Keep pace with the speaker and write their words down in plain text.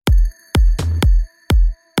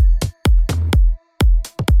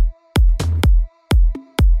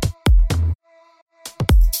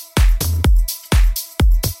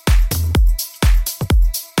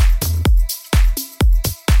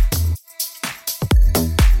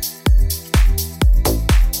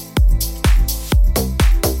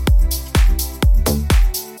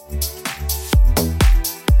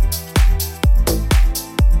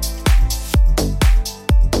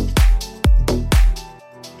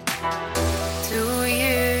2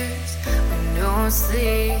 years with no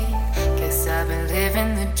sleep. Guess I've been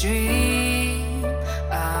living the dream.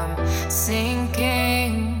 I'm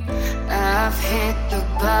sinking, I've hit the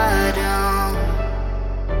bottom.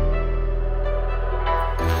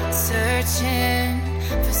 Searching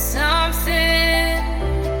for something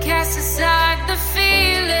to cast aside the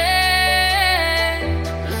feeling.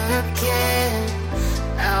 Looking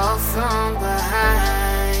out from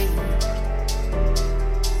behind.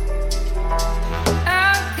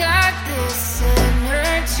 I got this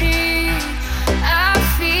energy, I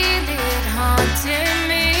feel it haunting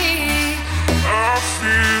me. I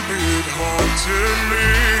feel it haunting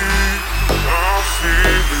me.